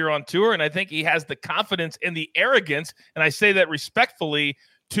won this year on tour, and I think he has the confidence and the arrogance, and I say that respectfully,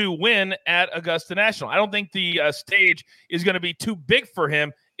 to win at Augusta National. I don't think the stage is going to be too big for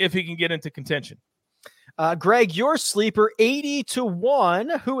him if he can get into contention. Greg, your sleeper,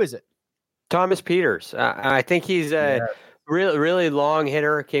 80-1. Who is it? Thomas Peters. I think he's a really long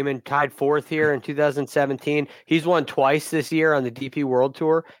hitter. Came in tied fourth here in 2017. He's won twice this year on the DP World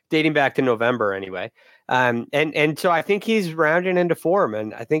Tour, dating back to November anyway. And so I think he's rounding into form,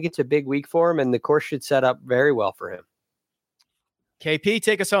 and I think it's a big week for him, and the course should set up very well for him. KP,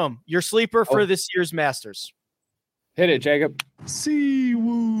 take us home. Your sleeper for this year's Masters. Hit it, Jacob. See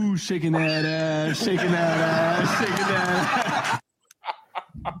woo, shaking that ass, shaking that ass, shaking that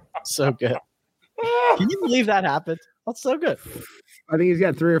ass. So good. Can you believe that happened? That's so good. I think he's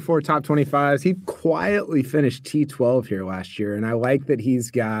got 3 or 4 top 25s. He quietly finished T12 here last year, and I like that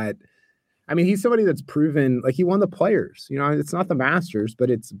he's got. I mean, he's somebody that's proven, like, he won the Players. You know, it's not the Masters, but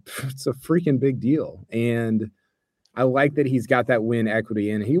it's a freaking big deal. And I like that he's got that win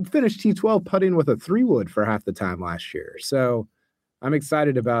equity in. He finished T12 putting with a 3-wood for half the time last year. So I'm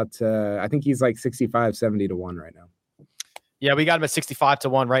excited about, I think he's like 65, 70 to 1 right now. Yeah, we got him at 65 to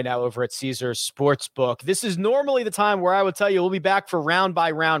 1 right now over at Caesars Sportsbook. This is normally the time where I would tell you we'll be back for round by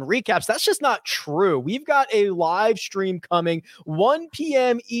round recaps. That's just not true. We've got a live stream coming 1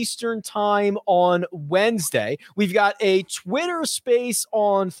 p.m. Eastern time on Wednesday. We've got a Twitter space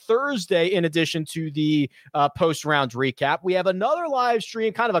on Thursday in addition to the post-round recap. We have another live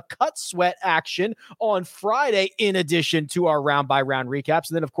stream, kind of a cut sweat action on Friday in addition to our round by round recaps.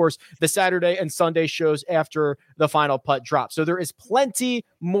 And then, of course, the Saturday and Sunday shows after the final putt drop. So there is plenty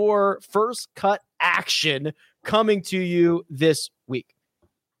more first cut action coming to you this week.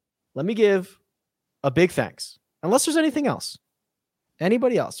 Let me give a big thanks. Unless there's anything else.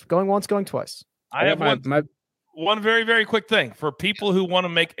 Anybody else? Going once, going twice. I have one very, very quick thing for people who want to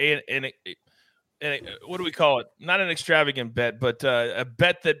make a what do we call it? Not an extravagant bet, but a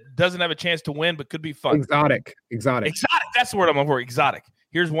bet that doesn't have a chance to win but could be fun. Exotic. That's the word I'm looking for. Exotic.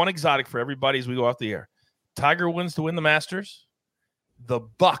 Here's one exotic for everybody as we go off the air. Tiger wins to win the Masters, the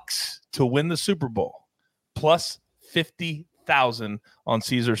Bucks to win the Super Bowl, plus 50,000 on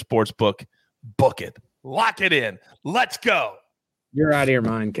Caesar Sportsbook. Book it. Lock it in. Let's go. You're out of your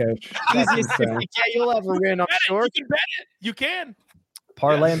mind, Coach. Easiest 50K you'll ever win, I'm sure. You can bet it. You can.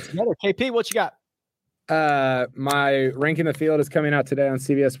 Parlay them together. KP, what you got? My ranking the field is coming out today on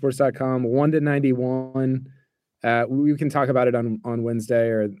CBSSports.com, 1 to 91. We can talk about it on Wednesday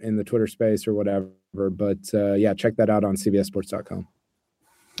or in the Twitter space or whatever. But yeah, check that out on CBSSports.com.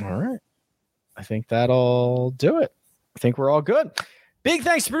 All right. I think that'll do it. I think we're all good. Big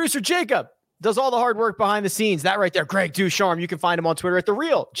thanks to producer Jacob. Does all the hard work behind the scenes. That right there, Greg Ducharme. You can find him on Twitter at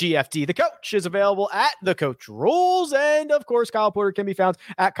 @TheRealGFT. The Coach is available at The Coach Rules. And, of course, Kyle Porter can be found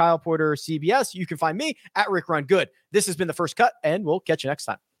at Kyle Porter CBS. You can find me at Rick Run Good. This has been The First Cut, and we'll catch you next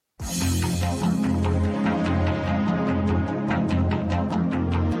time.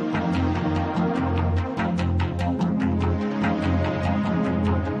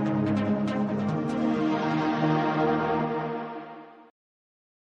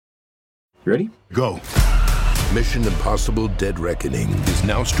 You ready? Go. Mission Impossible Dead Reckoning is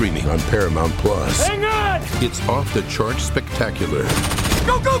now streaming on Paramount+. Hang on! It's off-the-charts spectacular.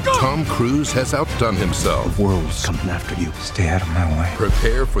 Go, go, go! Tom Cruise has outdone himself. The world's coming after you. Stay out of my way.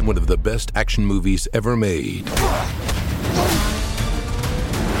 Prepare for one of the best action movies ever made.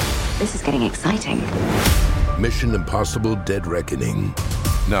 This is getting exciting. Mission Impossible Dead Reckoning.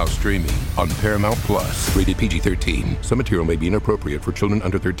 Now streaming on Paramount+. Rated PG-13. Some material may be inappropriate for children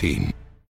under 13.